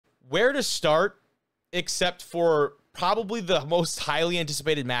where to start except for probably the most highly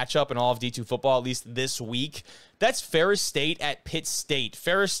anticipated matchup in all of D2 football, at least this week. That's Ferris State at Pitt State.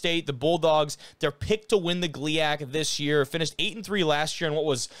 Ferris State, the Bulldogs, they're picked to win the GLIAC this year. Finished 8-3 last year in what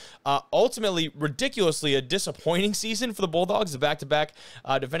was ultimately, ridiculously, a disappointing season for the Bulldogs, the back-to-back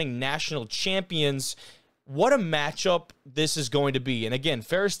defending national champions. What a matchup this is going to be. And again,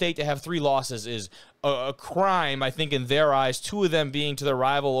 Ferris State to have 3 losses is a crime, I think, in their eyes. 2 of them being to their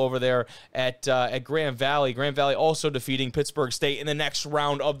rival over there at Grand Valley. Grand Valley also defeating Pittsburgh State in the next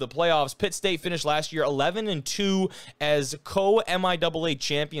round of the playoffs. Pitt State finished last year 11-2 as co-MIAA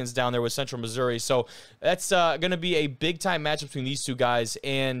champions down there with Central Missouri. So that's going to be a big-time matchup between these 2 guys.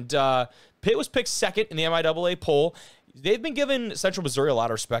 And Pitt was picked second in the MIAA poll. They've been giving Central Missouri a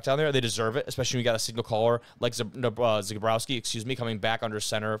lot of respect down there. They deserve it, especially when you got a signal caller like Zabrowski, coming back under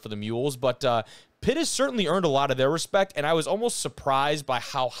center for the Mules. But Pitt has certainly earned a lot of their respect, and I was almost surprised by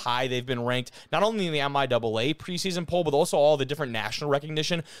how high they've been ranked, not only in the MIAA preseason poll, but also all the different national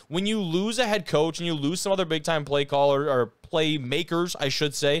recognition. When you lose a head coach and you lose some other big-time play caller, or playmakers, I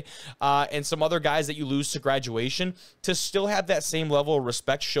should say, and some other guys that you lose to graduation, to still have that same level of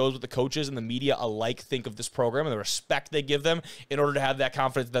respect shows what the coaches and the media alike think of this program and the respect they give them in order to have that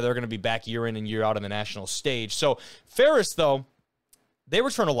confidence that they're going to be back year in and year out on the national stage. So Ferris, though, they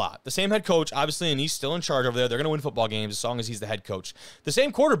return a lot. The same head coach, obviously, and he's still in charge over there. They're going to win football games as long as he's the head coach. The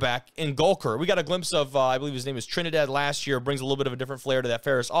same quarterback in Gulker. We got a glimpse of, I believe his name is Trinidad last year, brings a little bit of a different flair to that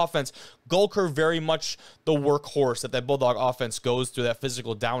Ferris offense. Gulker, very much the workhorse that Bulldog offense goes through, that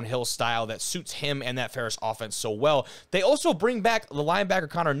physical downhill style that suits him and that Ferris offense so well. They also bring back the linebacker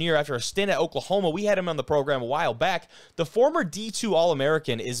Connor Neer after a stint at Oklahoma. We had him on the program a while back. The former D2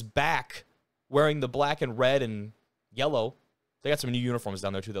 All-American is back wearing the black and red and yellow. They got some new uniforms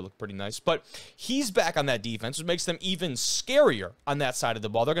down there, too, that look pretty nice. But he's back on that defense, which makes them even scarier on that side of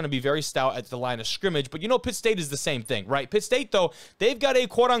the ball. They're going to be very stout at the line of scrimmage. But, you know, Pitt State is the same thing, right? Pitt State, though, they've got a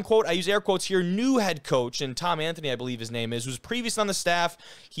quote-unquote, I use air quotes here, new head coach, and Tom Anthony, I believe his name is, who's previous on the staff.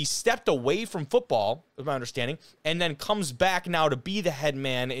 He stepped away from football, is my understanding, and then comes back now to be the head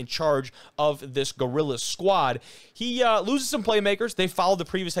man in charge of this Gorilla squad. He loses some playmakers. They followed the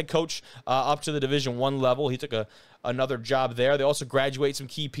previous head coach up to the Division I level. He took another job there. They also graduate some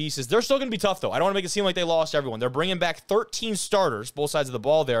key pieces. They're still going to be tough, though. I don't want to make it seem like they lost everyone. They're bringing back 13 starters, both sides of the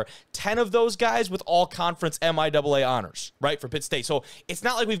ball there. 10 of those guys with all-conference MIAA honors, right, for Pitt State. So it's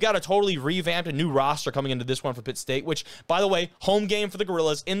not like we've got a totally revamped and new roster coming into this one for Pitt State, which, by the way, home game for the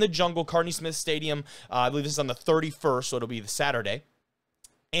Gorillas in the jungle, Carney Smith Stadium. I believe this is on the 31st, so it'll be the Saturday.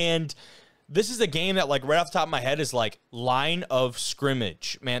 And this is a game that, like, right off the top of my head is, like, line of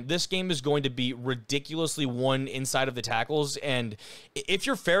scrimmage. Man, this game is going to be ridiculously won inside of the tackles, and if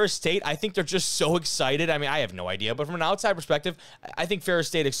you're Ferris State, I think they're just so excited. I mean, I have no idea, but from an outside perspective, I think Ferris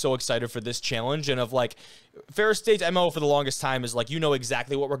State is so excited for this challenge, and of, like, Ferris State's MO for the longest time is, like, you know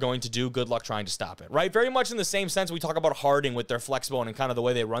exactly what we're going to do. Good luck trying to stop it, right? Very much in the same sense we talk about Harding with their flex bone and kind of the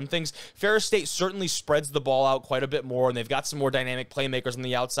way they run things. Ferris State certainly spreads the ball out quite a bit more, and they've got some more dynamic playmakers on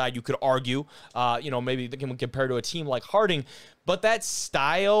the outside. You could argue, you know, maybe they can compare to a team like Harding, but that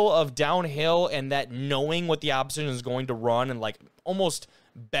style of downhill and that knowing what the opposition is going to run and, like, almost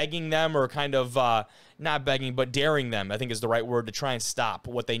begging them, or kind of not begging, but daring them, I think is the right word, to try and stop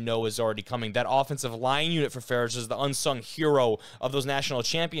what they know is already coming. That offensive line unit for Ferris is the unsung hero of those national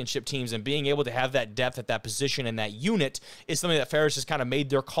championship teams, and being able to have that depth at that position and that unit is something that Ferris has kind of made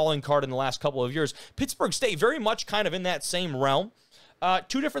their calling card in the last couple of years. Pittsburgh State, very much kind of in that same realm.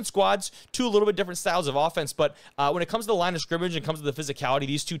 Two different squads, two a little bit different styles of offense, but when it comes to the line of scrimmage and comes to the physicality,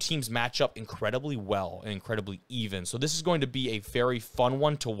 these two teams match up incredibly well and incredibly even. So this is going to be a very fun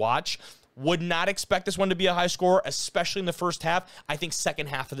one to watch. Would not expect this one to be a high score, especially in the first half. I think second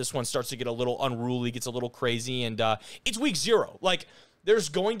half of this one starts to get a little unruly, gets a little crazy, and it's week 0. Like, there's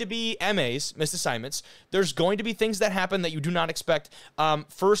going to be MAs, missed assignments. There's going to be things that happen that you do not expect.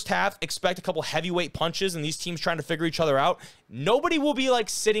 First half, expect a couple heavyweight punches and these teams trying to figure each other out. Nobody will be, like,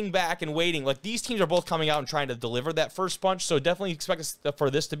 sitting back and waiting. Like, these teams are both coming out and trying to deliver that first punch, so definitely expect for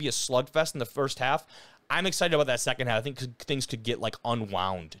this to be a slugfest in the first half. I'm excited about that second half. I think things could get, like,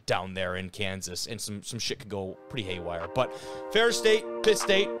 unwound down there in Kansas, and some shit could go pretty haywire. But Ferris State, Pitt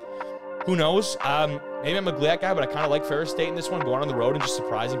State, who knows? Maybe I'm a GLIAC guy, but I kind of like Ferris State in this one, going on the road and just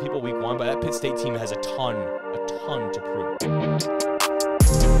surprising people week 1. But that Pitt State team has a ton to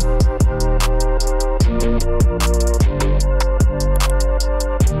prove.